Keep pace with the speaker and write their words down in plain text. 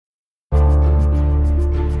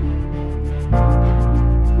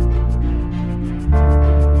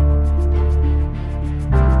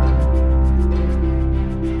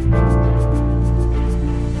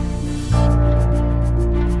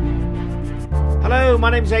Hello, my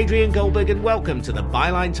name's Adrian Goldberg and welcome to the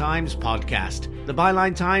Byline Times podcast. The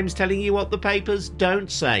Byline Times telling you what the papers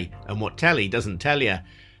don't say and what telly doesn't tell you.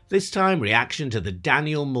 This time, reaction to the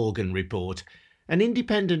Daniel Morgan report. An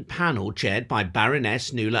independent panel chaired by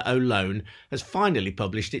Baroness Nuala O'Lone has finally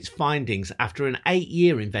published its findings after an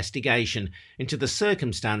 8-year investigation into the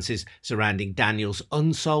circumstances surrounding Daniel's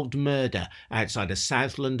unsolved murder outside a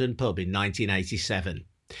South London pub in 1987.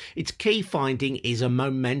 Its key finding is a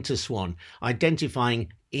momentous one,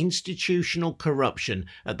 identifying institutional corruption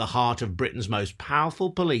at the heart of Britain's most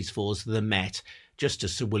powerful police force, the Met, just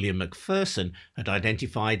as Sir William Macpherson had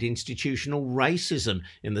identified institutional racism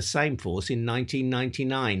in the same force in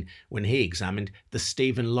 1999 when he examined the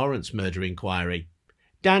Stephen Lawrence murder inquiry.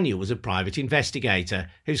 Daniel was a private investigator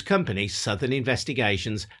whose company, Southern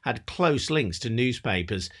Investigations, had close links to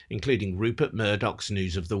newspapers, including Rupert Murdoch's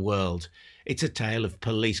News of the World. It's a tale of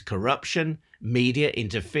police corruption, media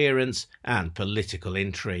interference, and political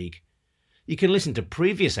intrigue. You can listen to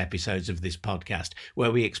previous episodes of this podcast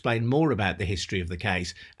where we explain more about the history of the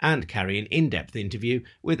case and carry an in-depth interview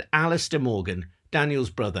with Alistair Morgan,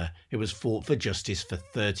 Daniel's brother, who has fought for justice for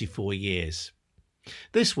 34 years.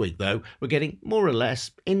 This week, though, we're getting more or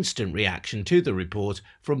less instant reaction to the report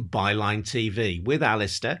from Byline TV with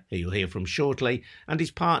Alistair, who you'll hear from shortly, and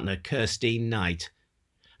his partner Kirstine Knight.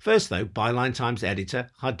 First, though, Byline Times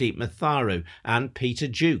editor Hardeep Matharu and Peter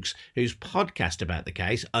Jukes, whose podcast about the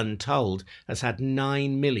case, Untold, has had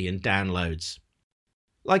 9 million downloads.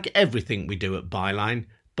 Like everything we do at Byline,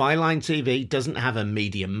 Byline TV doesn't have a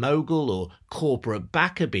media mogul or corporate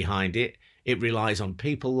backer behind it. It relies on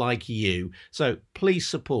people like you, so please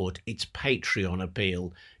support its Patreon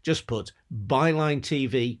appeal. Just put Byline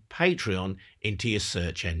TV Patreon into your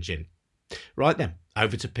search engine. Right then,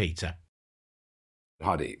 over to Peter.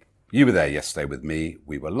 Hardeep, you were there yesterday with me.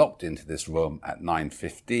 We were locked into this room at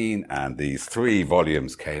 9:15 and these 3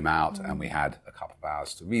 volumes came out and we had a couple of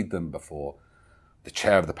hours to read them before the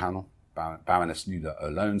chair of the panel, Baroness Nuala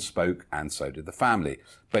O'Lone, spoke, and so did the family.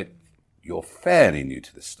 But you're fairly new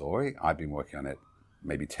to this story. I've been working on it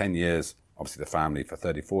maybe 10 years, obviously the family for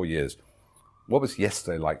 34 years. What was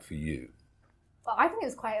yesterday like for you? Well, I think it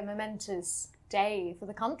was quite a momentous day for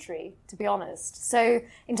the country, to be honest. So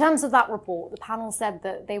in terms of that report, the panel said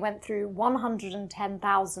that they went through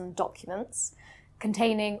 110,000 documents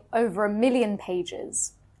containing over 1 million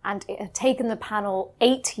pages, and it had taken the panel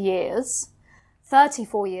 8 years,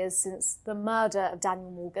 34 years since the murder of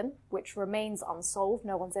Daniel Morgan, which remains unsolved.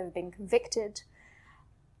 No one's ever been convicted.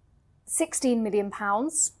 £16 million.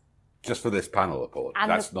 Just for this panel report.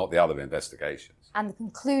 That's not the other investigations. And the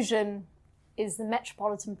conclusion is the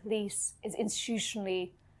Metropolitan Police is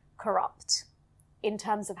institutionally corrupt in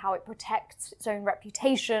terms of how it protects its own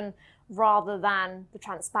reputation rather than the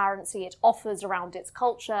transparency it offers around its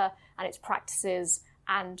culture and its practices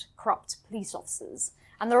and corrupt police officers.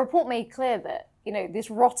 And the report made clear that, this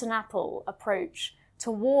rotten apple approach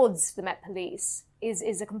towards the Met Police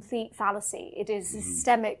is a complete fallacy. It is a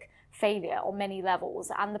systemic failure on many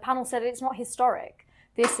levels. And the panel said it's not historic.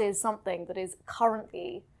 This is something that is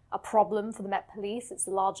currently a problem for the Met Police. It's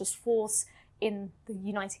the largest force in the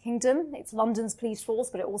United Kingdom. It's London's police force,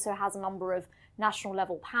 but it also has a number of national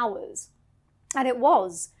level powers. And it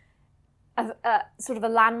was a sort of a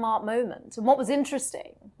landmark moment. And what was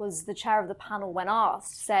interesting was the chair of the panel, when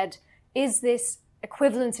asked, said, is this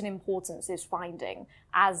equivalent in importance, this finding,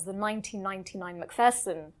 as the 1999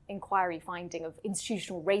 Macpherson inquiry finding of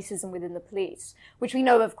institutional racism within the police, which we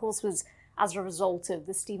know, of course, was as a result of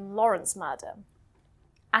the Stephen Lawrence murder?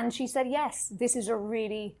 And she said, yes, this is a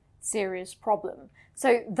really serious problem.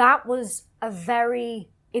 So that was a very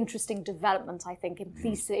interesting development, I think,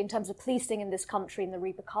 in terms of policing in this country and the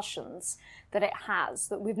repercussions that it has,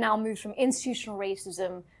 that we've now moved from institutional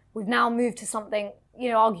racism, we've now moved to something,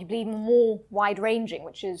 arguably even more wide-ranging,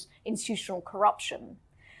 which is institutional corruption.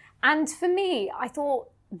 And for me, I thought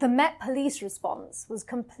the Met Police response was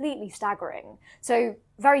completely staggering. So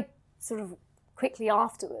very sort of quickly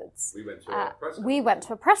afterwards, we went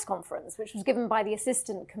to a press conference, which was given by the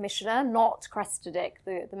Assistant Commissioner, not Cressida Dick,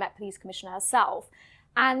 the Met Police Commissioner herself.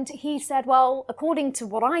 And he said, well, according to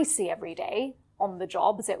what I see every day on the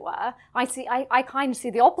job, as it were, I kind of see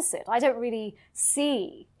the opposite. I don't really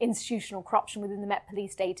see institutional corruption within the Met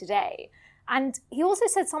Police day to day. And he also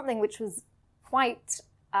said something which was quite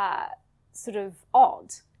sort of odd,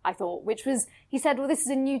 I thought, which was, he said, well, this is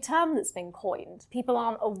a new term that's been coined. People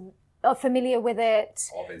aren't familiar with it.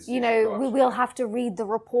 We'll have to read the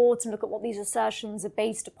report and look at what these assertions are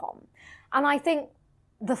based upon. And I think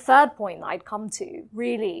the third point that I'd come to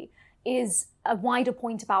really is a wider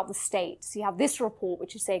point about the state. So you have this report,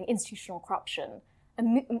 which is saying institutional corruption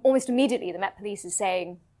almost immediately the Met Police is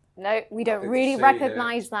saying, no, we don't really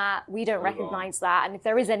recognise that. We don't recognise that. And if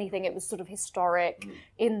there is anything, it was sort of historic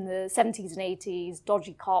in the 70s and 80s,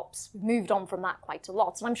 dodgy cops. We've moved on from that quite a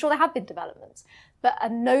lot. And I'm sure there have been developments. But a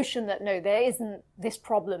notion that, no, there isn't, this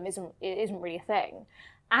problem isn't really a thing.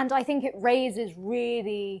 And I think it raises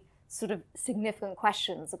really sort of significant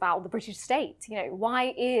questions about the British state. You know,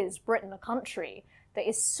 why is Britain a country that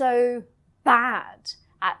is so bad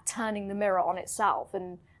at turning the mirror on itself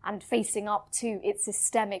and facing up to its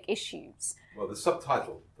systemic issues? Well, the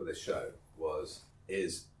subtitle for this show was,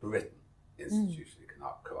 Is Britain Institutionally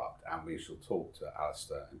Corrupt? And we shall talk to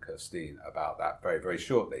Alistair and Kirstine about that very, very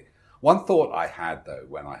shortly. One thought I had, though,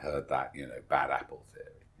 when I heard that, bad apple theory,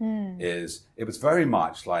 is it was very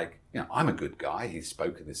much like, I'm a good guy. He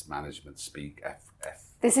spoke in this management speak,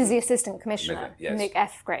 This is the Assistant Commissioner, yes. Nick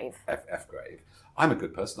F. Grave. F. Grave. I'm a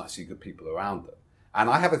good person. I see good people around them. And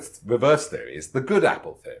I have a reverse theory, is the good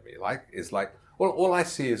apple theory. Well, all I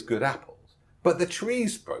see is good apples. But the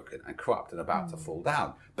tree's broken and corrupt and about to fall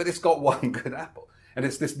down. But it's got one good apple. And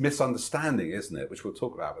it's this misunderstanding, isn't it, which we'll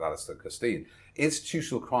talk about with Alistair and Kirstine.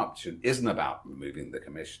 Institutional corruption isn't about removing the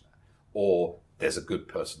commissioner, or there's a good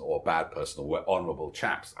person or a bad person, or we're honourable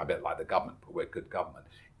chaps, a bit like the government, but we're good government.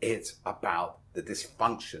 It's about the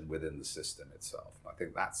dysfunction within the system itself. I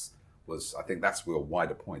think that's a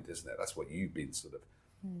wider point, isn't it? That's what you've been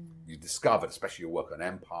you discovered, especially your work on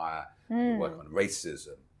empire, your work on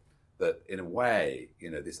racism, that in a way,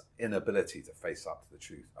 this inability to face up to the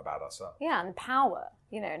truth about ourselves. Yeah, and power,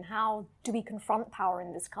 and how do we confront power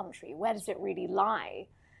in this country? Where does it really lie?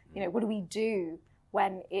 What do we do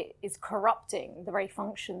when it is corrupting the very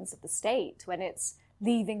functions of the state, when it's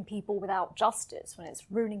leaving people without justice, when it's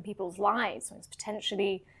ruining people's lives, when it's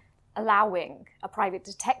potentially allowing a private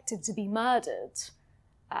detective to be murdered,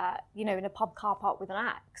 in a pub car park with an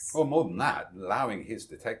axe? Well, more than that, allowing his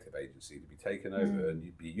detective agency to be taken over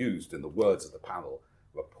and be used, in the words of the panel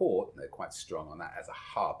report, and they're quite strong on that, as a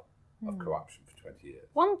hub of corruption for 20 years.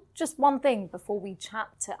 One thing before we chat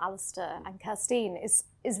to Alistair and Kirstine is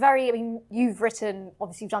very, you've written,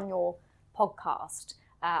 obviously you've done your podcast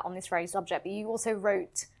on this very subject, but you also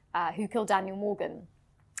wrote Who Killed Daniel Morgan,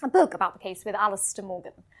 a book about the case with Alistair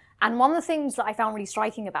Morgan. And one of the things that I found really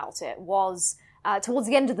striking about it was towards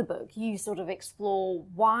the end of the book, you sort of explore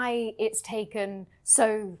why it's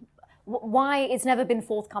never been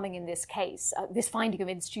forthcoming in this case, this finding of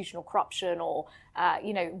institutional corruption, or,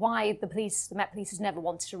 why the Met Police has never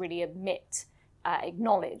wanted to really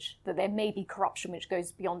acknowledge that there may be corruption which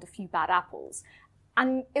goes beyond a few bad apples.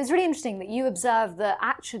 And it was really interesting that you observed that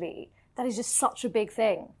actually that is just such a big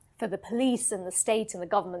thing for the police and the state and the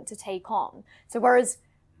government to take on. So whereas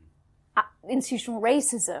institutional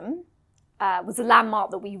racism was a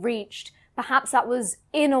landmark that we reached, perhaps that was,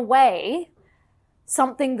 in a way,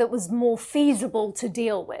 something that was more feasible to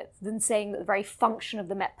deal with than saying that the very function of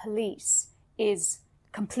the Met Police is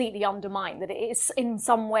completely undermined, that it is, in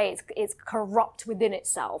some way, it's corrupt within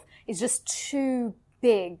itself. It's just too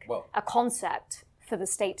big a concept for the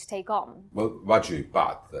state to take on. Well, Raju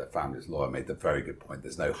Bhatt, the family's lawyer, made the very good point.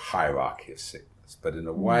 There's no hierarchy of sickness. But in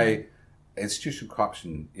a way, institutional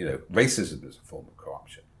corruption, racism is a form of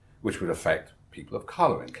corruption, which would affect people of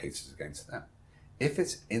colour in cases against them. If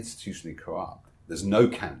it's institutionally corrupt, there's no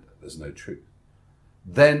candour, there's no truth,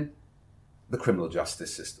 then the criminal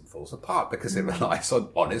justice system falls apart because it relies on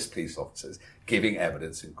honest police officers giving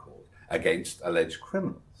evidence in court against alleged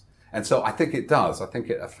criminals. And so I think it does. I think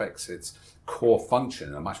it affects its core function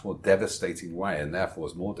in a much more devastating way, and therefore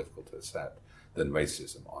is more difficult to accept than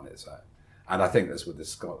racism on its own. And I think, as we'll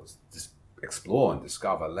explore and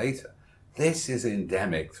discover later, this is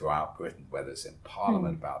endemic throughout Britain, whether it's in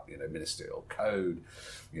Parliament about, ministerial code,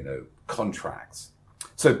 contracts.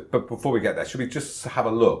 So, but before we get there, should we just have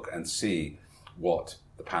a look and see what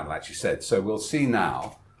the panel actually said? So we'll see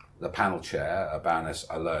now the panel chair, Baroness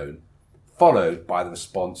Alone, followed by the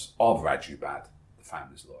response of Raju Bhatt, the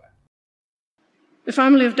family's lawyer. The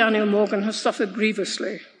family of Daniel Morgan has suffered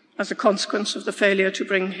grievously as a consequence of the failure to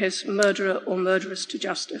bring his murderer or murderess to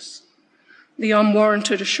justice, the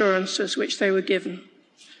unwarranted assurances which they were given,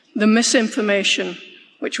 the misinformation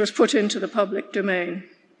which was put into the public domain,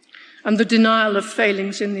 and the denial of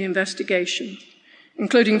failings in the investigation,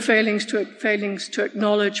 including failings to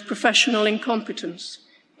acknowledge professional incompetence,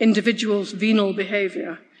 individuals' venal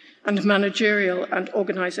behaviour, and managerial and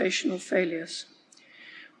organisational failures.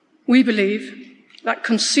 We believe that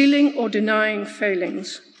concealing or denying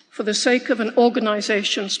failings for the sake of an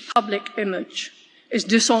organisation's public image is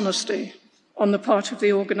dishonesty on the part of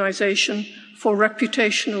the organisation for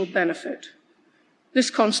reputational benefit. This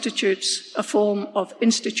constitutes a form of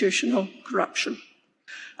institutional corruption.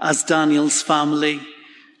 As Daniel's family,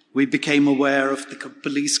 we became aware of the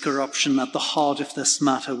police corruption at the heart of this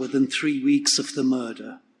matter within 3 weeks of the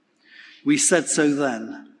murder. We said so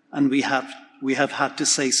then, and we have had to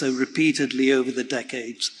say so repeatedly over the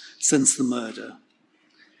decades since the murder.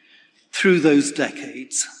 Through those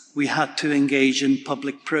decades, we had to engage in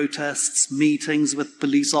public protests, meetings with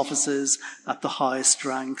police officers at the highest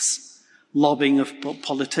ranks, lobbying of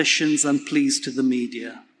politicians and pleas to the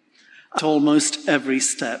media. At almost every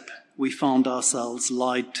step, we found ourselves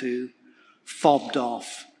lied to, fobbed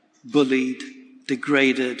off, bullied,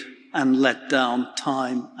 degraded, and let down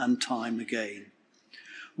time and time again.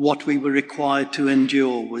 What we were required to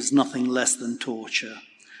endure was nothing less than torture,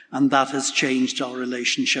 and that has changed our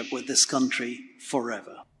relationship with this country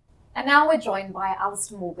forever. And now we're joined by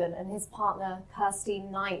Alistair Morgan and his partner, Kirsty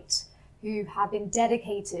Knight, who have been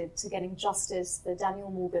dedicated to getting justice for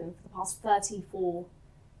Daniel Morgan for the past 34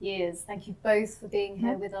 years. Thank you both for being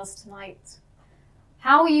here with us tonight.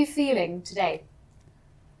 How are you feeling today?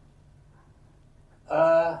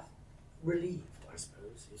 Relieved, I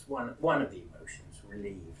suppose, is one of the emotions.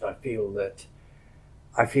 Relieved. I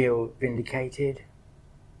feel vindicated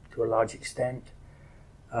to a large extent,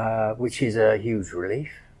 which is a huge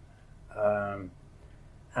relief. And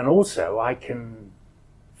also I can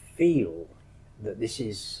feel that this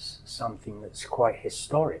is something that's quite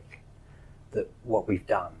historic, that what we've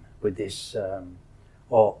done with this,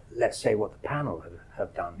 or let's say what the panel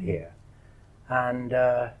have done here. And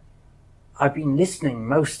I've been listening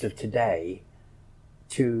most of today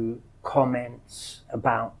to comments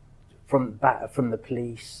about from the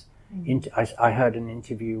police. I heard an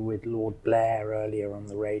interview with Lord Blair earlier on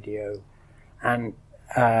the radio, and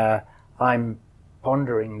I'm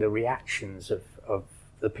pondering the reactions of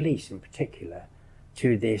the police in particular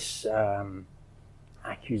to this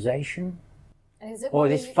accusation or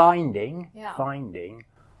this finding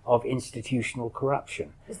of institutional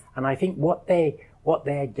corruption. And I think what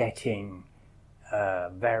they're getting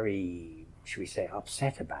very, should we say,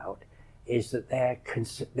 upset about is that their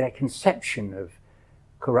conception of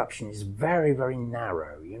corruption is very, very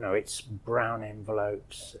narrow. You know, it's brown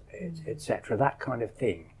envelopes, etc., that kind of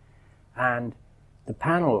thing. And the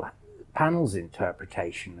panel's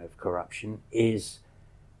interpretation of corruption is,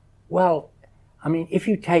 well, I mean, if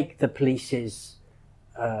you take the police's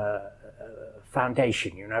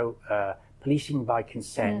foundation, you know, policing by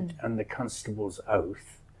consent and the constable's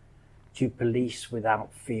oath to police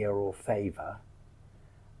without fear or favour,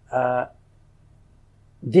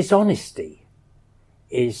 dishonesty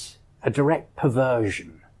is a direct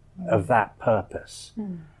perversion of that purpose.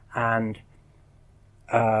 And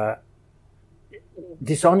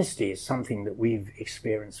dishonesty is something that we've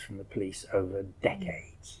experienced from the police over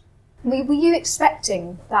decades. Were you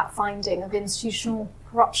expecting that finding of institutional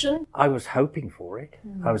corruption? I was hoping for it.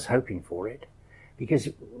 Because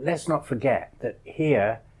let's not forget that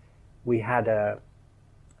here we had a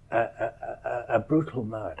brutal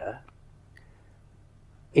murder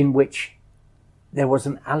in which there was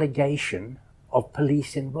an allegation of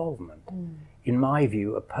police involvement. In my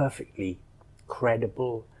view, a perfectly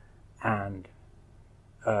credible and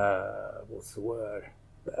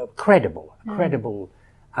credible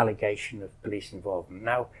allegation of police involvement.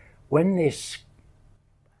 Now, when this,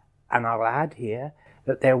 and I'll add here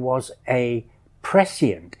that there was a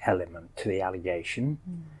prescient element to the allegation,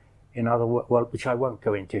 in other words, well, which I won't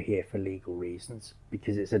go into here for legal reasons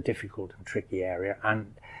because it's a difficult and tricky area.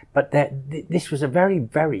 But this was a very,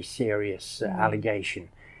 very serious allegation.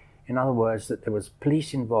 In other words, that there was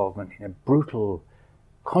police involvement in a brutal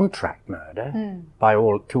contract murder by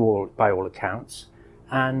all accounts,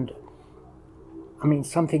 and I mean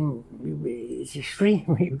it's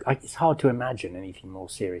extremely. It's hard to imagine anything more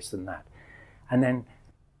serious than that. And then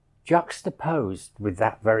juxtaposed with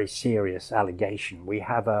that very serious allegation, we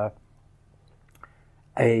have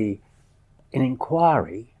an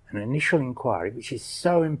inquiry, an initial inquiry, which is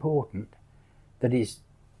so important, that is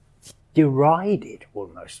derided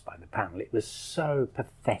almost by the panel. It was so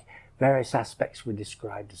pathetic. Various aspects were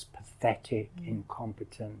described as pathetic,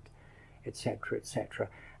 incompetent, etc., etc.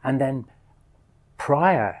 And then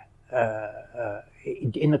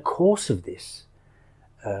in the course of this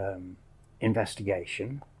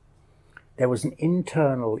investigation, there was an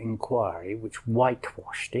internal inquiry which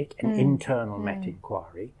whitewashed it, an internal Met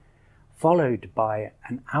inquiry, followed by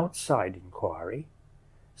an outside inquiry,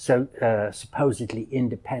 so supposedly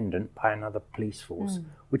independent by another police force,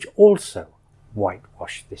 which also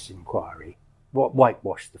whitewashed this inquiry,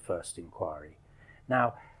 whitewashed the first inquiry.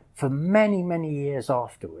 Now, for many, many years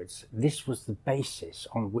afterwards, this was the basis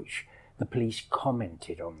on which the police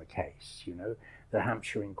commented on the case. You know, the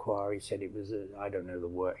Hampshire inquiry said it was, I don't know the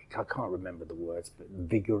word, I can't remember the words, but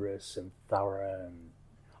vigorous and thorough and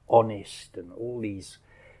honest and all these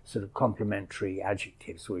sort of complimentary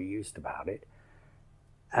adjectives were used about it,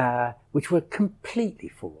 which were completely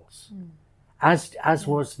false, as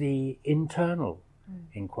was the internal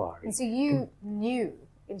inquiry. And so you knew,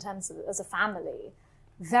 in terms of as a family,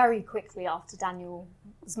 very quickly after Daniel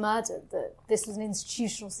was murdered, that this was an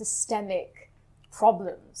institutional systemic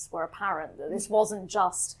problems were apparent, that this wasn't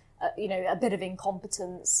just a bit of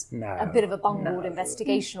incompetence, a bit of a bungled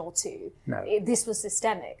investigation or two. No. This was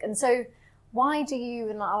systemic. And so why do you,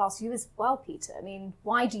 and I'll ask you as well, Peter, I mean,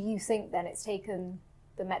 why do you think then it's taken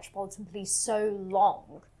the Metropolitan Police so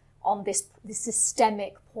long on this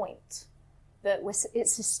systemic point, that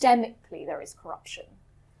it's systemically there is corruption?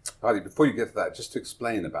 Heidi, before you get to that, just to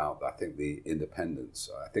explain about, I think, the independence.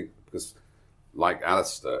 I think because, like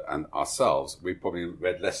Alistair and ourselves, we probably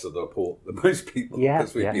read less of the report than most people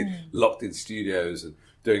because we've been locked in studios and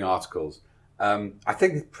doing articles. I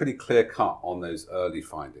think it's pretty clear cut on those early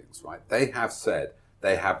findings, right? They have said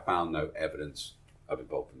they have found no evidence of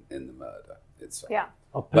involvement in the murder itself. Yeah.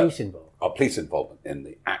 Or police involvement. Or police involvement in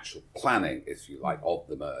the actual planning, if you like, of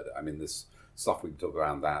the murder. I mean, there's stuff we can talk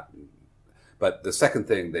around that. But the second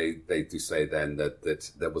thing they do say then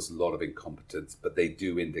that there was a lot of incompetence, but they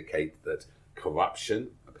do indicate that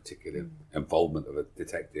corruption, a particular involvement of a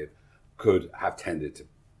detective, could have tended to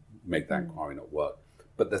make that inquiry not work.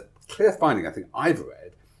 But the clear finding I think I've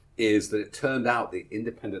read is that it turned out the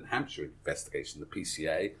independent Hampshire investigation, the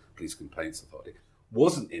PCA, Police Complaints Authority,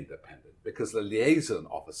 wasn't independent because the liaison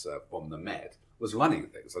officer from the Met was running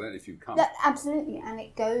things. I don't know if you've come. Absolutely, and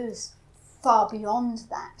it goes far beyond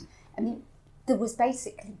that. I mean, there was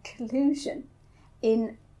basically collusion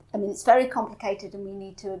it's very complicated and we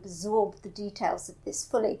need to absorb the details of this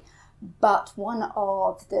fully, but one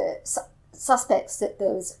of the suspects that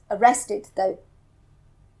was arrested, though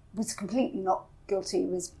was completely not guilty,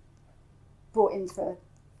 was brought in for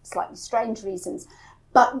slightly strange reasons,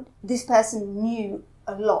 but this person knew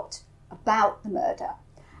a lot about the murder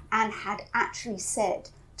and had actually said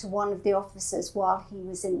to one of the officers while he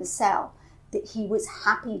was in the cell that he was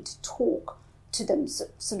happy to talk to them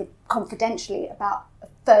sort of confidentially about a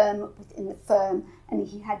firm within the firm, and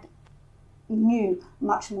he knew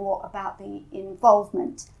much more about the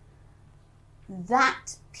involvement.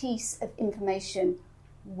 That piece of information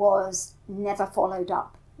was never followed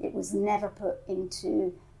up. It was never put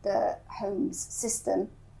into the Holmes system.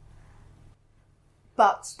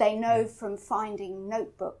 But they know from finding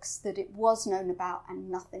notebooks that it was known about and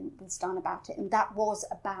nothing was done about it. And that was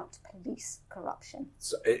about police corruption.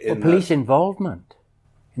 So police involvement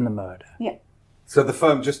in the murder. Yeah. So the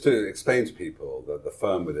firm, just to explain to people, the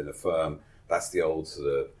firm within a firm, that's the old sort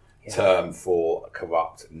of term for a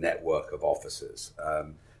corrupt network of officers.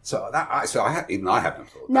 I haven't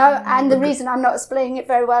thought. No, and the reason I'm not explaining it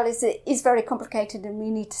very well is it is very complicated and we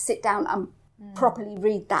need to sit down and properly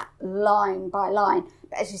read that line by line.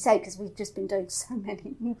 But as you say, because we've just been doing so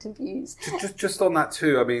many interviews. Just on that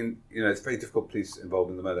too, I mean, it's very difficult, police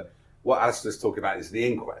involved in the murder. What Alistair's talking about is the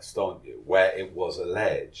inquest, aren't you, where it was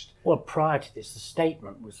alleged. Well, prior to this, the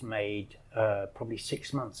statement was made probably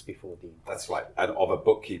 6 months before the inquest. That's right, and of a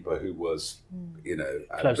bookkeeper who was,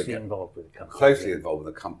 closely involved with the company. Closely involved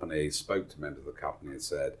with the company, spoke to members of the company and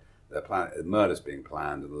said the murder's being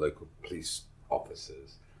planned and the local police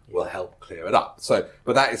officers will help clear it up. So,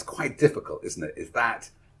 but that is quite difficult, isn't it? Is that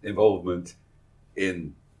involvement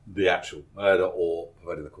in the actual murder or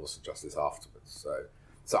providing the course of justice afterwards?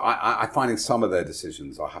 So I finding some of their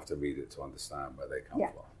decisions, I have to read it to understand where they come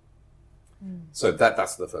from. So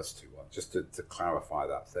that's the first two ones, just to clarify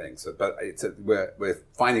that thing. So, but we're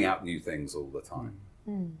finding out new things all the time.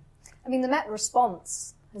 I mean, the Met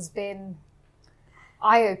response has been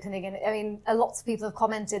eye-opening, and I mean, lots of people have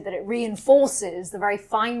commented that it reinforces the very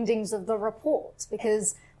findings of the report,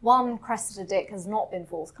 because one, Cressida Dick has not been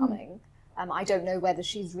forthcoming. I don't know whether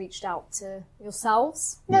she's reached out to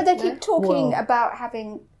yourselves. No, they keep talking about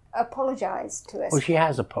having apologised to us. Well, she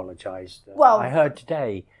has apologised. I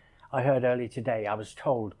heard earlier today, I was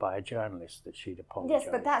told by a journalist that she'd apologised.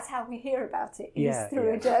 Yes, but that's how we hear about it, is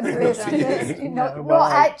through a journalist,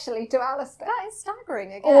 not actually to Alistair. That is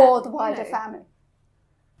staggering again. Or the wider family.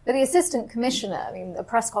 But the Assistant Commissioner, I mean, the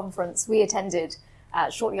press conference we attended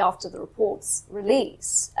shortly after the report's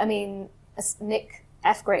release, I mean, Nick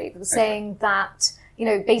Fgrave was saying that,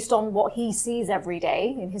 based on what he sees every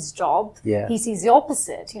day in his job, he sees the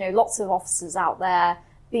opposite. Lots of officers out there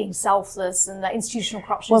being selfless, and that institutional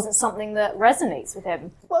corruption isn't something that resonates with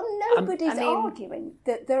him. Well, nobody's arguing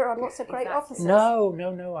that there are lots of great officers. No.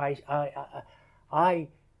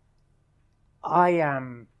 I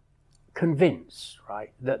am convinced,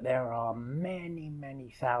 right, that there are many,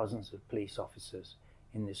 many thousands of police officers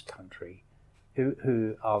in this country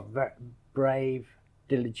who are very brave,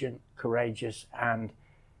 diligent, courageous, and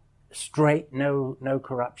straight, no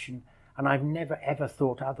corruption. And I've never ever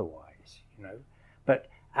thought otherwise, you know. But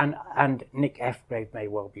and Nick Effgrave may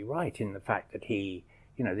well be right in the fact that he,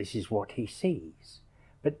 you know, this is what he sees.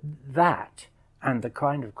 But that and the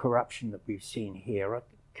kind of corruption that we've seen here are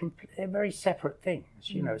they're very separate things.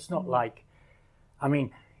 You know, it's not like, I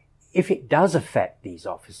mean, if it does affect these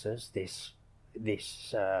officers, it's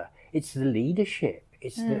the leadership.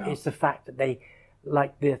 It's the fact that they,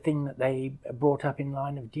 like the thing that they brought up in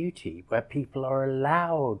Line of Duty, where people are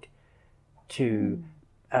allowed to,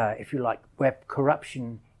 if you like, where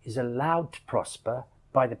corruption is allowed to prosper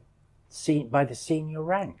by the senior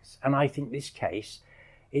ranks. And I think this case,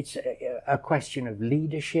 it's a question of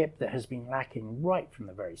leadership that has been lacking right from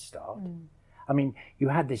the very start. I mean, you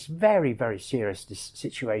had this very, very serious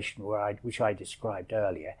situation which I described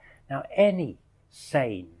earlier. Now, any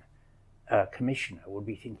sane commissioner would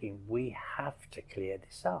be thinking, we have to clear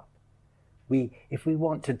this up. If we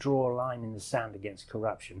want to draw a line in the sand against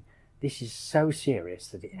corruption, this is so serious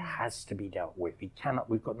that it has to be dealt with.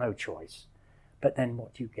 We've got no choice. But then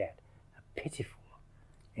what do you get? A pitiful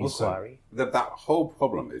inquiry. Also, that whole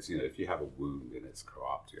problem is, you know, if you have a wound and it's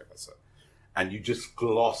corrupt, and you just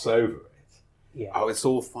gloss over it, it's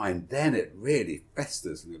all fine, then it really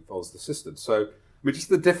festers and involves the system. So, I mean, just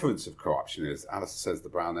the difference of corruption is, Alistair says, the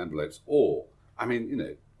brown envelopes, or, I mean, you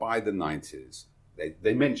know, by the 90s,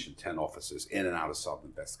 they mentioned 10 officers in and out of Southern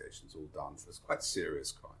investigations, all done for quite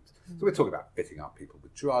serious crimes. So we're talking about fitting up people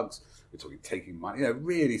with drugs, we're talking taking money, you know,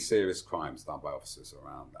 really serious crimes done by officers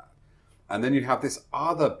around that. And then you have this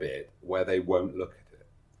other bit where they won't look at it.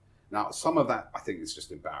 Now, some of that, I think, is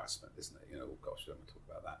just embarrassment, isn't it? You know, oh gosh, don't want to talk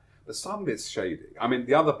about that. But some bit's shady. I mean,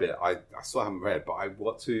 the other bit, I still haven't read, but I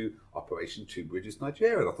went to Operation Two Bridges,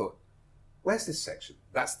 Nigeria, and I thought, where's this section?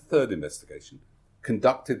 That's the third investigation,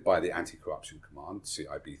 conducted by the Anti-Corruption Command,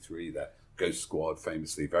 CIB3, their Ghost Squad,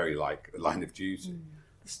 famously very like Line of Duty.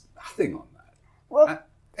 There's nothing on that. Well,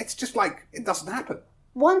 it's just like, it doesn't happen.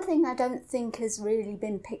 One thing I don't think has really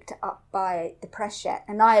been picked up by the press yet,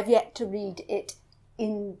 and I have yet to read it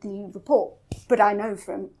in the report, but I know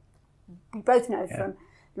we both know from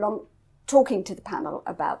long talking to the panel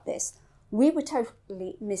about this, we were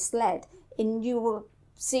totally misled. You will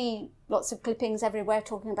see lots of clippings everywhere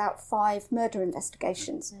talking about 5 murder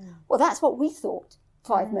investigations. Well, that's what we thought,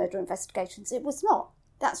 5 murder investigations. It was not.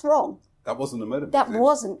 That's wrong. That wasn't a murder investigation? That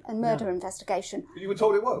wasn't a murder investigation. But you were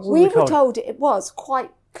told it was? We were told it was,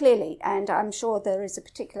 quite clearly, and I'm sure there is a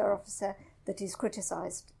particular officer that is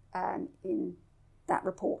criticised in that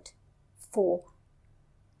report for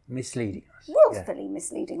misleading us. Willfully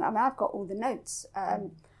misleading. I mean, I've got all the notes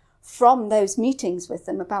from those meetings with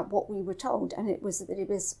them about what we were told, and it was that it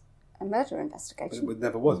was a murder investigation. But it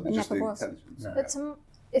never was. It was just the was. intelligence. No. But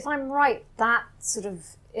if I'm right, that sort of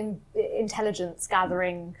intelligence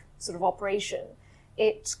gathering sort of operation,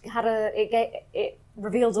 it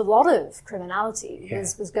revealed a lot of criminality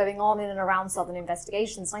was going on in and around Southern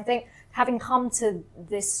investigations. And I think, having come to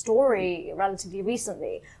this story relatively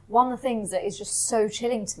recently, one of the things that is just so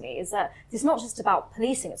chilling to me is that it's not just about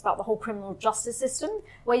policing, it's about the whole criminal justice system,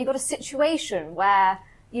 where you've got a situation where,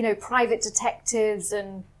 you know, private detectives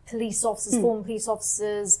and police officers, former police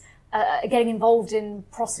officers, are getting involved in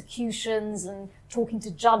prosecutions and talking to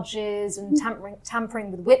judges and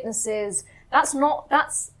tampering with witnesses. That's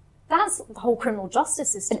the whole criminal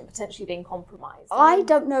justice system potentially being compromised. I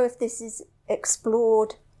don't know if this is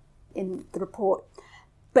explored in the report,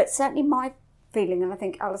 but certainly my feeling, and I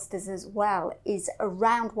think Alistair's as well, is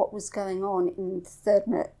around what was going on in the third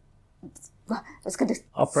I was going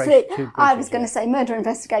to say murder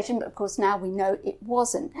investigation, but of course now we know it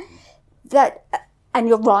wasn't. And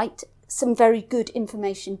you're right, some very good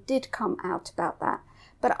information did come out about that.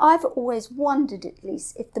 But I've always wondered, at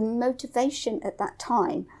least, if the motivation at that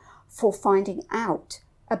time for finding out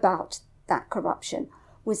about that corruption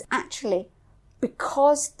was actually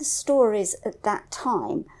because the stories at that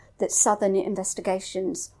time that Southern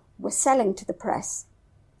investigations were selling to the press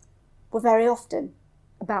were very often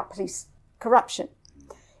about police corruption,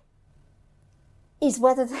 is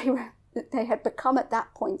whether they had become at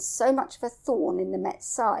that point so much of a thorn in the Met's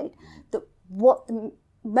side that what the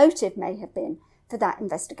motive may have been for that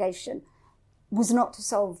investigation was not to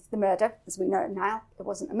solve the murder, as we know now. It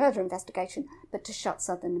wasn't a murder investigation, but to shut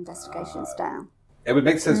Southern investigations down. It would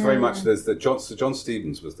make sense very much. There's John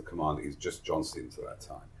Stevens was the commander. He's just John Stevens at that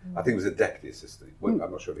time. I think he was a deputy assistant. I'm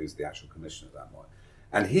not sure if he was the actual commissioner at that point.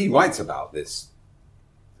 And he writes about this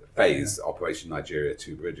phase, Operation Nigeria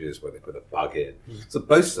 2 Bridges, where they put a bug in. So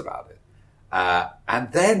boasts about it.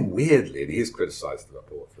 And then, weirdly, and he's criticised the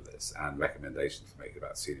report for this and recommendations to make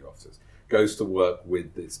about senior officers, goes to work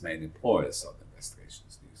with its main employer, Southern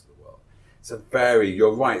Investigations News of the World. It's a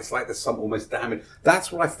you're right, it's like there's some almost damage.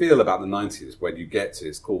 That's what I feel about the 90s when you get to,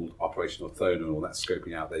 it's called Operation Orthona and all that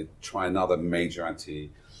scoping out. They try another major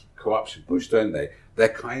anti-corruption push, don't they?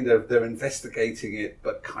 They're investigating it,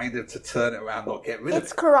 but kind of to turn it around, not get rid of it.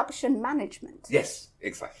 It's corruption management. Yes,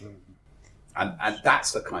 exactly. And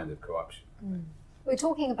that's the kind of corruption. We're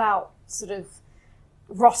talking about sort of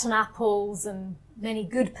rotten apples and many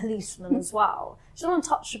good policemen as well. I just want to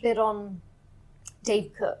touch a bit on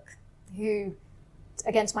Dave Cook, who,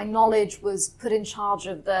 again, to my knowledge, was put in charge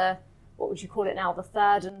of the, what would you call it now, the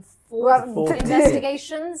third and fourth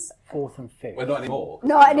investigations? Fourth and fifth. Well, not anymore.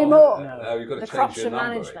 Not anymore. No, you've got to The change corruption your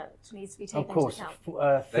numbering. management needs to be taken Of course, into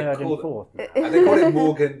account. third and fourth. And they call it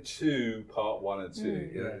Morgan 2, Part 1 and 2.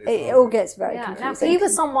 You know, It all gets very Now, confusing. he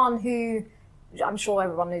was someone who, I'm sure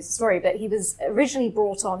everyone knows the story, but he was originally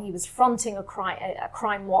brought on, he was fronting a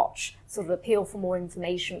crime watch sort of appeal for more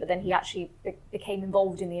information, but then he actually became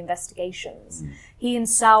involved in the investigations. He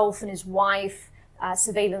himself and his wife,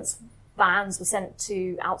 surveillance vans were sent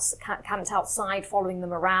to camped outside, following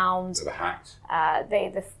them around. They were hacked.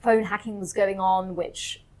 The phone hacking was going on,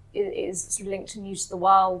 which is sort of linked to News of the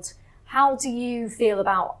World. How do you feel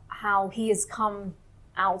about how he has come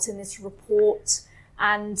out in this report?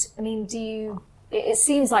 And I mean, it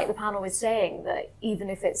seems like the panel is saying that even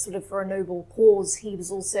if it's sort of for a noble cause, he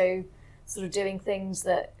was also sort of doing things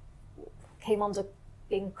that came under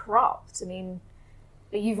being corrupt. I mean,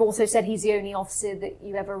 but you've also said he's the only officer that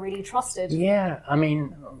you ever really trusted. Yeah, I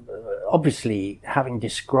mean, obviously, having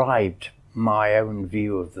described my own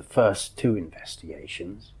view of the first two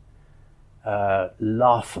investigations,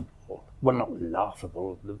 laughable. Well, not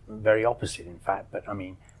laughable, the very opposite, in fact, but I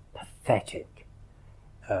mean, pathetic.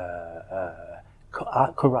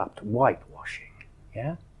 Corrupt whitewashing,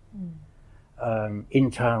 yeah?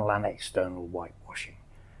 Internal and external whitewashing.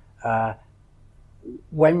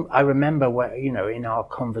 When I remember, in our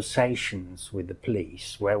conversations with the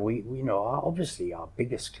police, where obviously our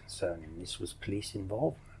biggest concern in this was police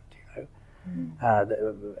involvement,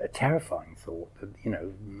 a terrifying thought that,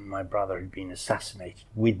 my brother had been assassinated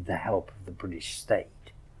with the help of the British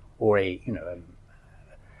state, or a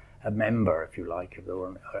member, if you like, or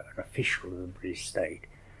an official of the British state.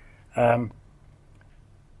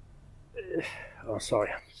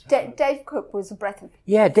 Sorry. Dave Cook was a breath of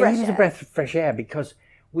he fresh was air. a breath of fresh air, because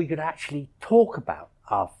we could actually talk about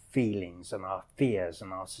our feelings and our fears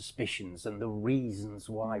and our suspicions and the reasons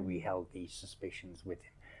why we held these suspicions with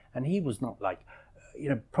him. And he was not like,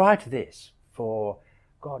 prior to this, for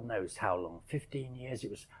God knows how long, 15 years,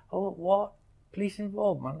 it was, what? Police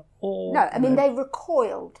involvement? No, I mean, they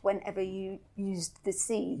recoiled whenever you used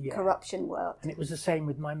the corruption word. And it was the same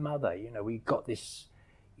with my mother. We got this,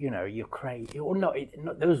 you're crazy. Or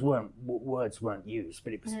those words weren't used,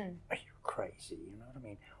 but it was, you're crazy, you know what I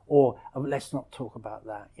mean? Or let's not talk about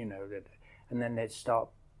that, and then they'd start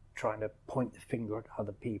trying to point the finger at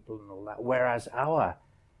other people and all that. Whereas our,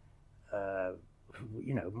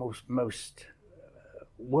 most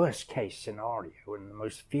worst case scenario and the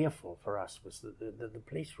most fearful for us was that the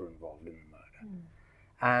police were involved in the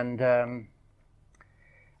murder.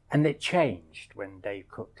 And it changed when Dave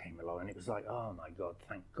Cook came along, and it was like, oh my God,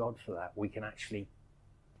 thank God for that. We can actually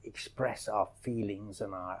express our feelings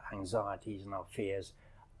and our anxieties and our fears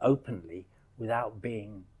openly without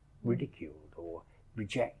being ridiculed or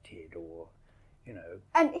rejected or,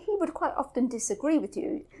 And he would quite often disagree with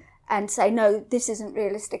you and say, no, this isn't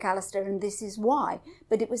realistic, Alistair, and this is why.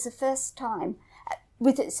 But it was the first time,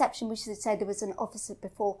 with the exception, we should say there was an officer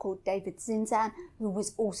before called David Zinzan, who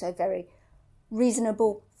was also very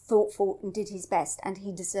reasonable, thoughtful, and did his best, and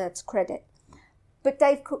he deserves credit. But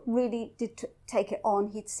Dave Cook really did take it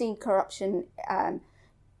on. He'd seen corruption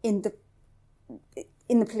in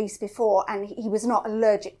the police before, and he was not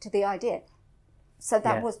allergic to the idea. So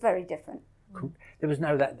that was very different. There was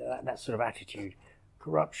no that sort of attitude.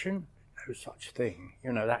 Corruption, no such thing.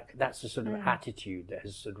 That's the sort of attitude that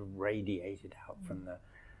has sort of radiated out from the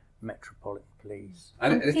Metropolitan Police.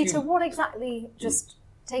 And Peter, what exactly, just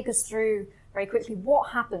take us through very quickly, what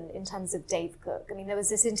happened in terms of Dave Cook? I mean, there was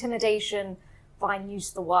this intimidation by News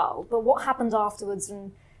of the World, but what happened afterwards?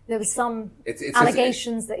 And there was some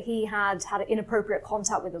allegations that he had inappropriate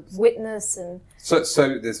contact with a witness. And So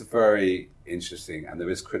there's a very interesting, and there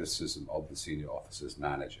is criticism of the senior officers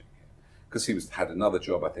managing him, because he had another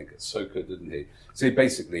job, I think, at SOCA, didn't he? So he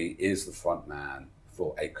basically is the front man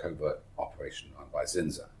for a covert operation run by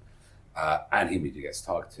Zinzan. and he immediately gets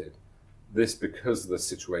targeted. This because of the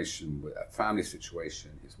situation, a family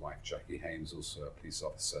situation. His wife, Jackie Hames, also a police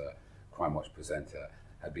officer, Crime Watch presenter,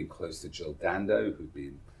 had been close to Jill Dando, who'd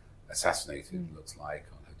been assassinated, looks like,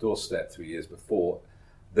 on her doorstep 3 years before.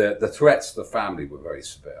 The threats to the family were very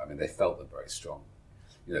severe. I mean, they felt them very strong.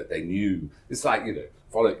 You know, they knew, it's like, you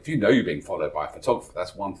know, if you know you're being followed by a photographer,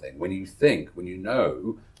 that's one thing. When you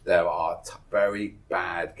know there are very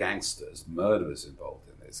bad gangsters, murderers involved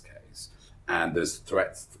in this case, and there's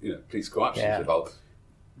threats, you know, police corruption involved,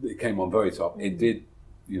 it came on very top. It did,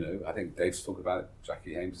 you know, I think Dave's talked about it,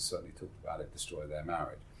 Jackie Hames has certainly talked about it, destroy their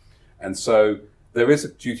marriage. And so there is a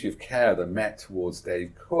duty of care that met towards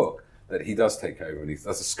Dave Cook, that he does take over, and he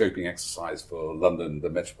does a scoping exercise for London, the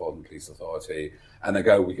Metropolitan Police Authority, and they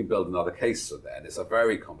go, we can build another case from there. And it's a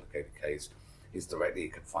very complicated case. He's directly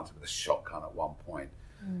confronted with a shotgun at one point.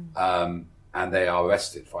 And they are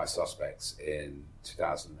arrested, 5 suspects, in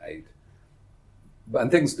 2008.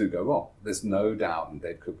 And things do go wrong. There's no doubt, and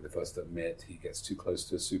Dave Cook was the first to admit, he gets too close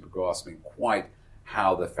to a super grasping quite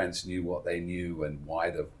how the defence knew what they knew and why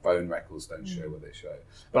the phone records don't show what they show.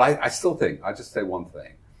 But I still think, I just say one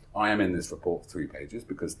thing. I am in this report for 3 pages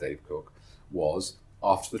because Dave Cook was,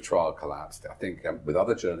 after the trial collapsed, I think with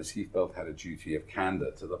other journalists, he felt had a duty of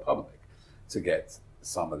candour to the public to get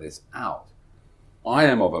some of this out. I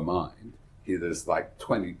am of a mind, there's like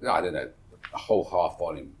 20, I don't know, a whole half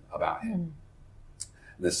volume about him.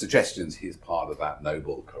 And the suggestions he's part of that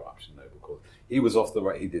noble corruption, noble cause. He was off the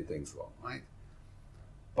right, he did things wrong, right?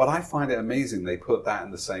 But I find it amazing they put that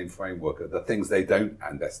in the same framework of the things they don't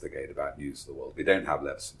investigate about News of the World. We don't have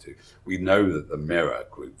Leveson 2. We know that the Mirror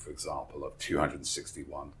group, for example, of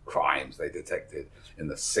 261 crimes they detected in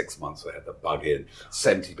the 6 months they had to bug in,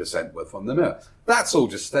 70% were from the Mirror. That's all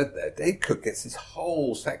just said there. Dave Cook gets this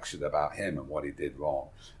whole section about him and what he did wrong,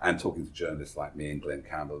 and talking to journalists like me and Glenn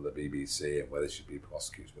Campbell of the BBC and whether he should be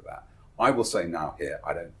prosecuted for that. I will say now here,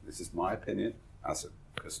 this is my opinion, as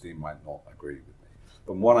Christine might not agree with me.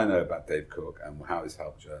 From what I know about Dave Cook and how he's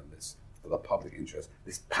helped journalists for the public interest,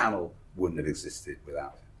 this panel wouldn't have existed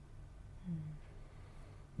without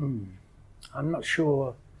him. I'm not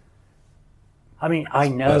sure. I mean, I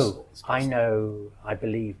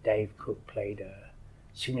believe Dave Cook played a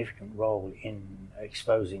significant role in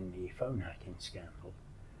exposing the phone hacking scandal.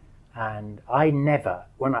 And I never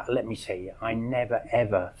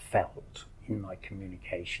ever felt in my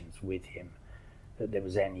communications with him that there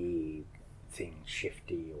was anything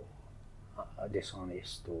shifty or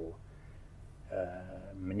dishonest or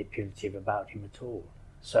manipulative about him at all.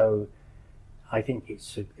 So I think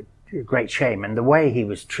it's a great shame. And the way he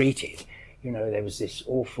was treated, you know, there was this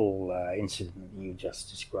awful incident you just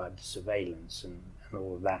described, the surveillance and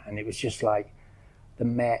all of that. And it was just like the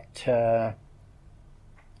Met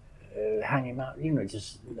hang him out, you know,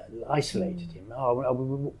 just isolated him.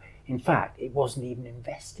 In fact, it wasn't even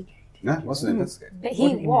investigated. No, it wasn't investigated. But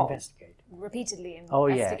he was repeatedly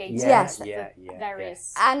investigated. Yes.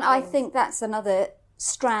 Various. And I think that's another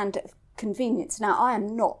strand of convenience. Now, I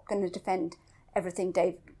am not going to defend everything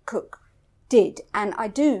Dave Cook did, and I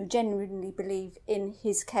do genuinely believe in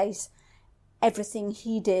his case, everything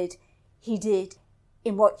he did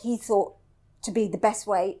in what he thought to be the best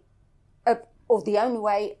way or the only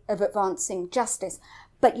way of advancing justice.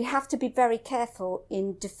 But you have to be very careful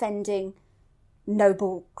in defending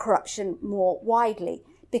noble corruption more widely,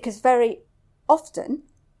 because very often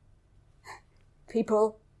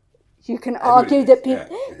you can argue that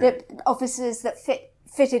that officers that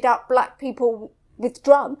fitted up black people with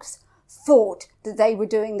drugs thought that they were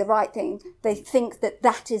doing the right thing. They think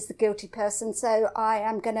that is the guilty person, so I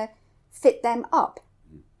am going to fit them up.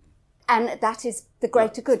 And that is the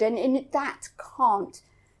greater good. And that can't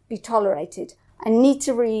be tolerated. I need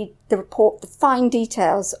to read the report, the fine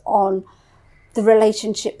details on the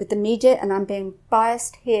relationship with the media, and I'm being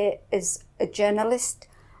biased here as a journalist.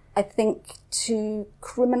 I think to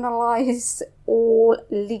criminalise all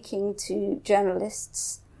leaking to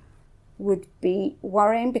journalists would be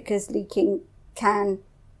worrying, because leaking can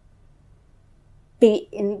be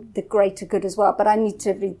in the greater good as well. But I need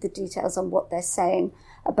to read the details on what they're saying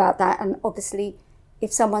about that. And obviously,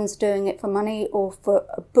 if someone's doing it for money or for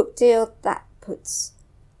a book deal, that puts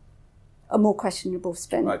a more questionable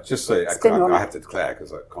spin. Right, just so I have to declare,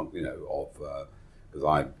 because I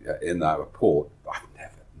in that report, I've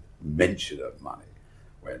never mentioned of money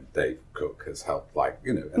when Dave Cook has helped,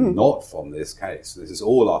 and not from this case. This is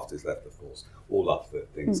all after he's left the force, all after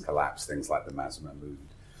things collapsed, things like the Masr Mahmoud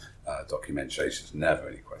documentation, never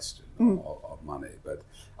any question of money. But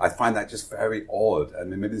I find that just very odd. I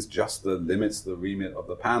mean, maybe it's just the limits, the remit of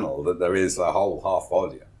the panel, that there is a whole half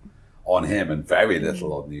volume on him and very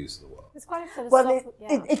little on News of the World. It's quite a Well,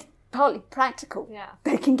 philosophical. it's partly practical. Yeah.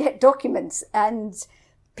 They can get documents and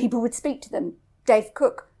people would speak to them. Dave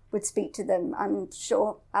Cook would speak to them. I'm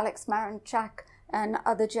sure Alex Marinchak and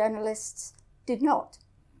other journalists did not.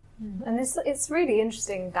 And it's really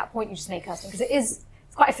interesting, that point you just make, Kirsten, because it's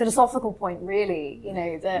quite a philosophical point, really. You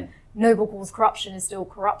know, the noble cause corruption is still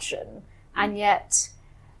corruption. And yet,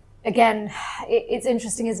 again, it's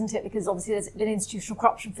interesting, isn't it? Because obviously there's been institutional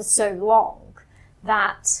corruption for so long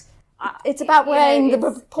that... It's about weighing the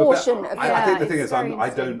proportion of... I think the thing is, very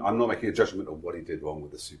I'm not making a judgment of what he did wrong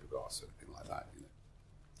with the Supergas or anything like that. You know.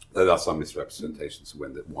 There are some misrepresentations of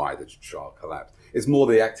why the trial collapsed. It's more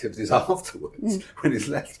the activities afterwards when he's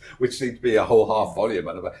left, which seem to be a whole half volume.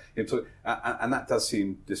 And that does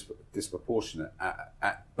seem disproportionate.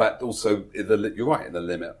 But also, you're right, in the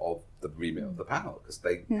limit of the remit of the panel, because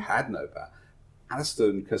they had no power. Alistair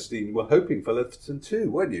and Kirstine were hoping for Leveson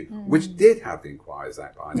too, weren't you? Which did have the Inquiries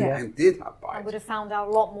Act behind it and did have bias. I would have found out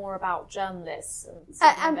a lot more about journalists and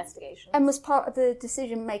investigations. And was part of the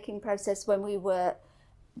decision-making process when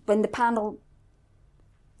the panel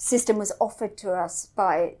system was offered to us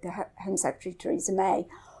by the Home Secretary Theresa May,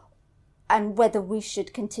 and whether we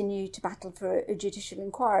should continue to battle for a judicial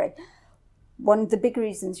inquiry. One of the big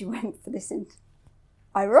reasons you went for this,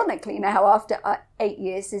 ironically now after 8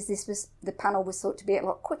 years, is the panel was thought to be a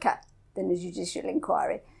lot quicker than a judicial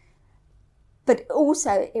inquiry. But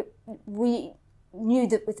also we knew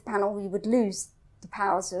that with the panel we would lose the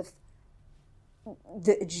powers of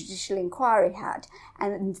that a judicial inquiry had,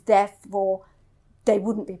 and therefore they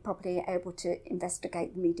wouldn't be properly able to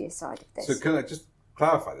investigate the media side of this. So can I just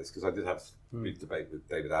clarify this, because I did have a brief debate with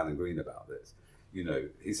David Allen Green about this. You know,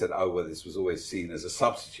 he said, this was always seen as a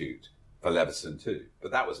substitute for Leveson too,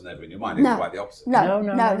 but that was never in your mind. It was quite the opposite.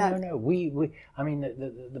 No. We I mean,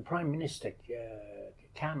 the Prime Minister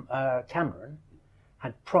Cameron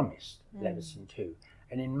had promised Leveson too,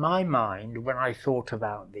 and in my mind, when I thought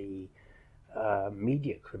about the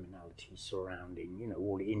media criminality surrounding,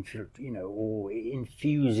 all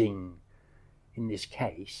infusing in this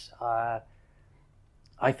case, I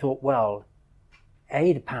thought, well,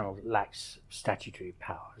 the panel lacks statutory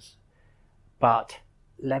powers, but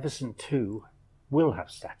Leveson too will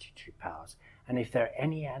have statutory powers, and if there are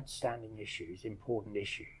any outstanding issues, important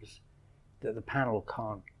issues that the panel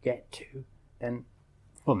can't get to, then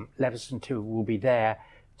Leveson too will be there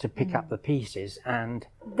to pick up the pieces and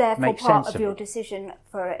therefore make part sense of your it. decision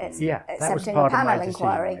for that was accepting a part of panel my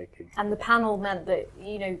inquiry. decision-making. And the panel meant that,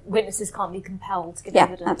 witnesses can't be compelled to give Yeah,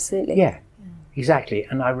 evidence. absolutely. Yeah, exactly.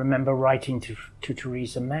 And I remember writing to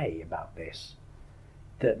Theresa May about this,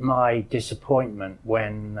 that my disappointment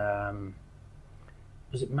when,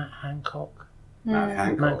 was it Matt Hancock? Matt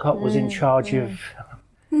Hancock was in charge of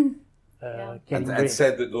getting and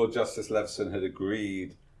said that Lord Justice Leveson had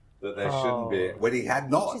agreed that there shouldn't be, when he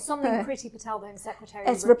had not. Which is something Priti Patel, the Home Secretary,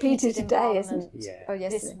 It's repeated in today, Parliament isn't it? Yeah. Oh,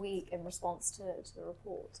 yes. this week in response to the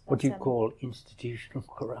report. What do you call institutional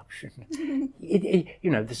corruption?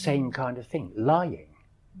 The same kind of thing, lying.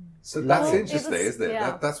 So that's Well, interesting, isn't it?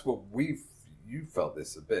 yeah. That's what you felt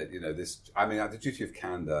this a bit, the duty of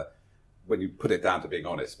candour, when you put it down to being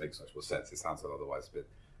honest, makes much more sense. It sounds otherwise a bit.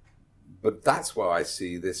 But that's why I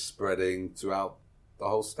see this spreading throughout the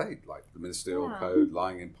whole state, like the ministerial code,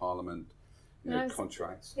 lying in Parliament,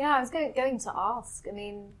 contracts. Yeah, I was going to ask,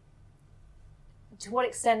 to what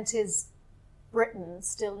extent is Britain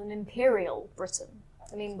still an imperial Britain?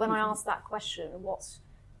 When I asked that question, what's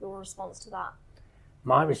your response to that?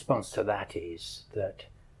 My response to that is that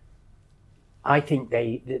I think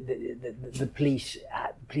the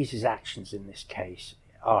police's actions in this case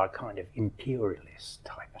are a kind of imperialist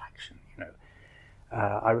type action.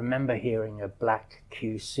 I remember hearing a black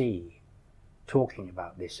QC talking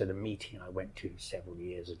about this at a meeting I went to several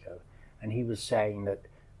years ago, and he was saying that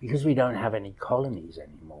because we don't have any colonies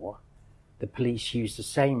anymore, the police use the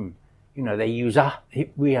same. They use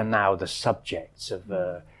we are now the subjects of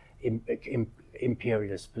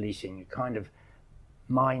imperialist policing, a kind of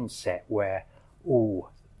mindset where,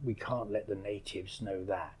 we can't let the natives know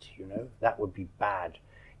that, that would be bad.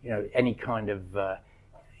 Any kind of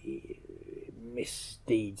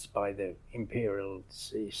misdeeds by the imperial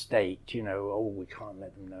state, we can't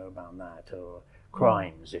let them know about that, or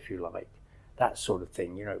crimes, if you like, that sort of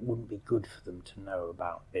thing. It wouldn't be good for them to know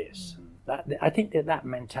about this. And that, I think that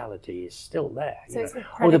mentality is still there. So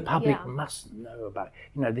Or the public mustn't know about,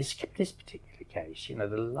 this particular case,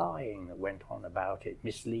 the lying that went on about it,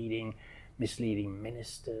 misleading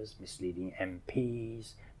ministers, misleading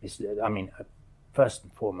MPs, first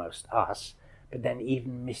and foremost us, but then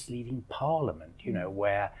even misleading Parliament,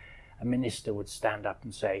 where a minister would stand up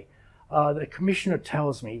and say, The commissioner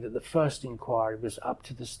tells me that the first inquiry was up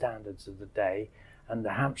to the standards of the day, and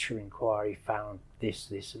the Hampshire inquiry found this,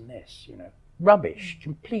 this, and this. Rubbish,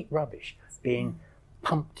 complete rubbish, being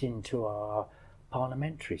pumped into our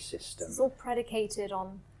parliamentary system. It's all predicated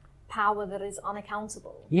on power that is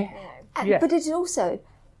unaccountable. Yeah. But it also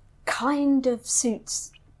kind of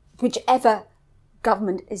suits whichever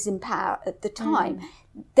government is in power at the time.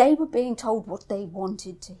 They were being told what they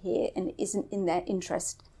wanted to hear, and it isn't in their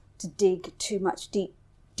interest to dig too much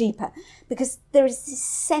deeper, because there is this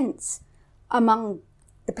sense among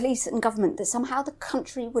the police and government that somehow the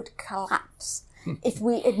country would collapse if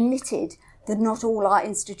we admitted that not all our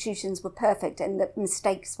institutions were perfect and that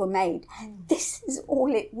mistakes were made. This is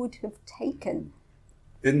all it would have taken.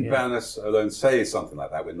 Didn't Baroness Alone say something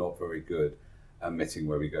like that? We're not very good at admitting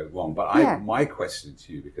where we go wrong. But my question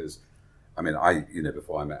to you, because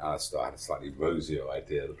before I met Alistair, I had a slightly rosier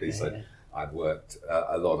idea of the police. I'd worked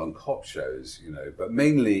a lot on cop shows, but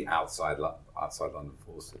mainly outside London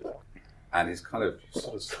forces. And it's kind of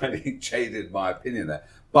sort of slightly jaded my opinion there.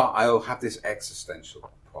 But I'll have this existential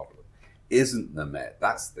problem. Isn't the Met,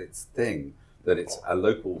 that's its thing, that it's a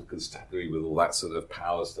local constabulary with all that sort of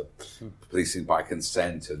powers to policing by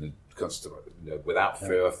consent and without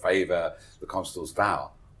fear or favour, the constable's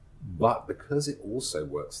vow. But because it also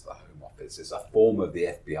works for the Home Office, it's a form of the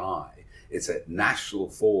FBI. It's a national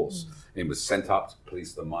force. It was sent up to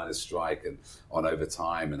police the miners' strike and on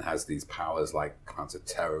overtime, and has these powers like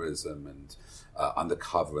counter-terrorism and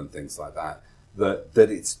undercover and things like that. That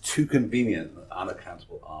it's too convenient an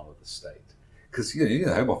unaccountable arm of the state. Because the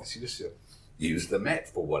Home Office, you just use the Met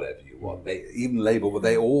for whatever you want. They even Labour,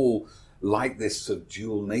 they all like this sort of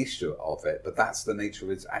dual nature of it, but that's the nature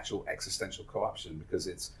of its actual existential corruption, because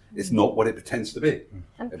it's not what it pretends to be.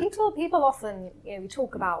 And people often, we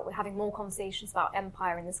talk about, we're having more conversations about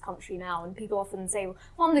empire in this country now, and people often say, well,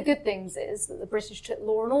 one of the good things is that the British took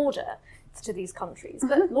law and order to these countries.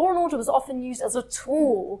 But law and order was often used as a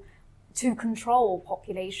tool to control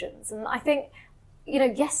populations. And I think,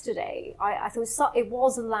 yesterday, I thought it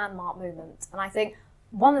was a landmark moment. And I think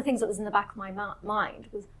one of the things that was in the back of my mind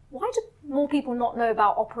was, why do more people not know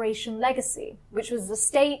about Operation Legacy, which was the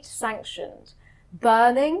state-sanctioned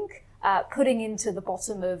burning, putting into the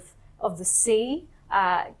bottom of the sea,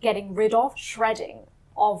 getting rid of, shredding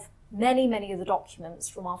of many, many of the documents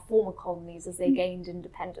from our former colonies as they gained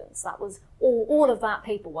independence. That was all of that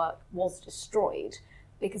paperwork was destroyed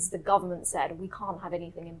because the government said, we can't have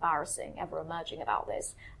anything embarrassing ever emerging about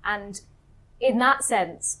this. And in that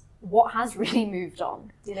sense, what has really moved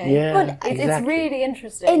on, Yeah, but it's really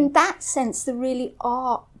interesting. In that sense, there really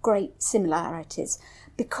are great similarities,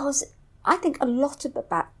 because I think a lot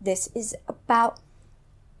about this is about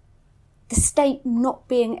the state not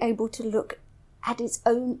being able to look at its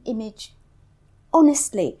own image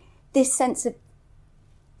honestly. This sense of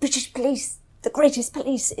British police, the greatest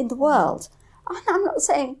police in the world. I'm not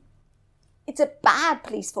saying it's a bad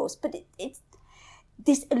police force, but it's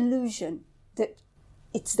this illusion that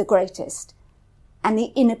it's the greatest, and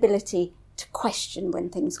the inability to question when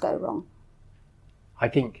things go wrong. I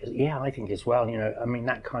think as well,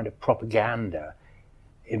 that kind of propaganda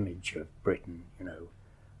image of Britain,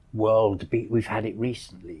 we've had it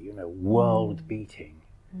recently, world beating.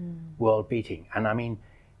 And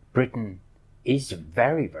Britain is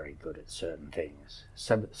very, very good at certain things.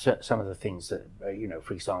 Some of the things that,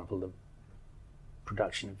 for example, the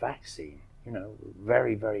production of vaccine,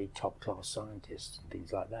 very, very top-class scientists and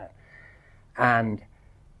things like that.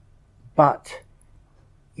 But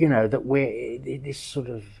that we're, this sort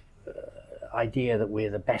of idea that we're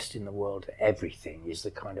the best in the world at everything is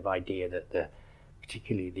the kind of idea that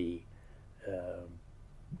particularly the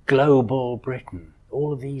global Britain,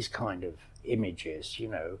 all of these kind of images,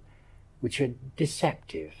 which are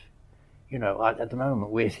deceptive. At the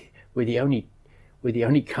moment we're the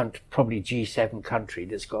only country, probably G7 country,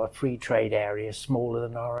 that's got a free trade area smaller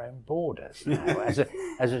than our own borders now. As a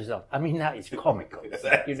result, that is comical.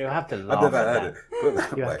 You have to laugh at that.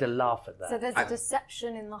 You have to laugh at that. So there's a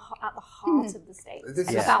deception at the heart of the state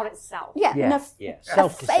about itself. A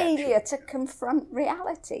failure to confront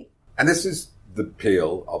reality. And this is the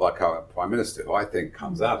appeal of our current Prime Minister, who I think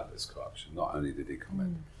comes out of this corruption. Not only did he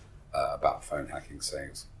comment about phone hacking, saying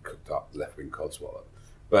it's cooked up left-wing codswallop,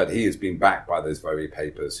 but he has been backed by those very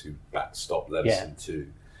papers who stopped Leveson too.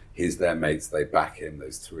 He's their mates, they back him,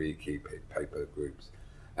 those three key paper groups.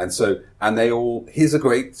 And they all, here's a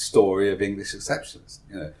great story of English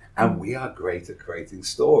exceptionalism, and we are great at creating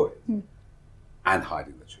stories and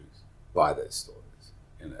hiding the truth by those stories.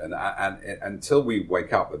 And until we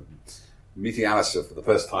wake up and meeting Alistair for the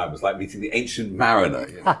first time was like meeting the ancient mariner.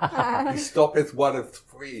 You know? He stoppeth one of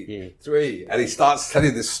three, and he starts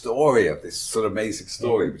telling this story of this sort of amazing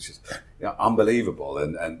story, which is unbelievable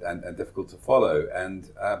and difficult to follow. And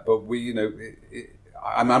but we,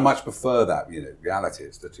 I much prefer that, reality.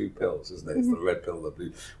 It's the two pills, isn't it? It's the red pill and the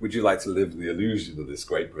blue. Would you like to live in the illusion of this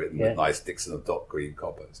Great Britain with nice Dixon of Dock green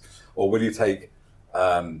coppers? Or will you take,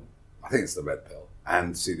 I think it's the red pill,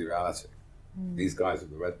 and see the reality? These guys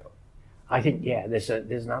with the red pill. I think, there's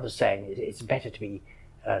another saying, it's better to be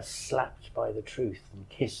slapped by the truth than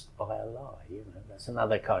kissed by a lie. That's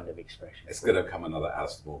another kind of expression. It's going to come another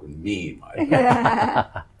Alistair Morgan meme, I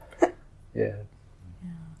think. Yeah.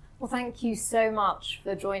 Well, thank you so much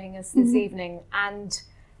for joining us this evening, and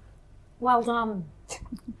well done.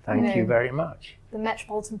 Thank you very much. The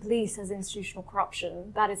Metropolitan Police has institutional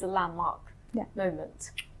corruption. That is a landmark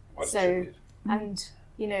moment. And,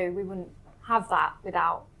 we wouldn't have that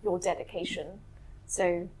without your dedication.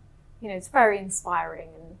 So, it's very inspiring.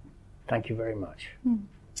 And thank you very much. And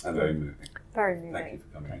very moving. Very moving. Thank you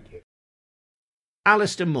for coming. Thank you.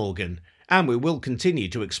 Alistair Morgan, and we will continue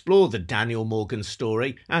to explore the Daniel Morgan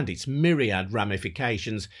story and its myriad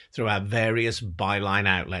ramifications through our various Byline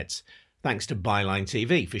outlets. Thanks to Byline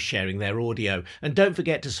TV for sharing their audio, and don't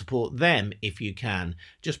forget to support them if you can.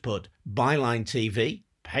 Just put Byline TV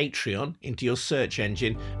Patreon into your search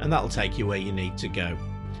engine and that'll take you where you need to go.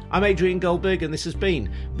 I'm Adrian Goldberg and this has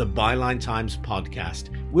been the Byline Times podcast.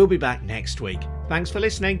 We'll be back next week. Thanks for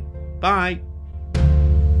listening. Bye.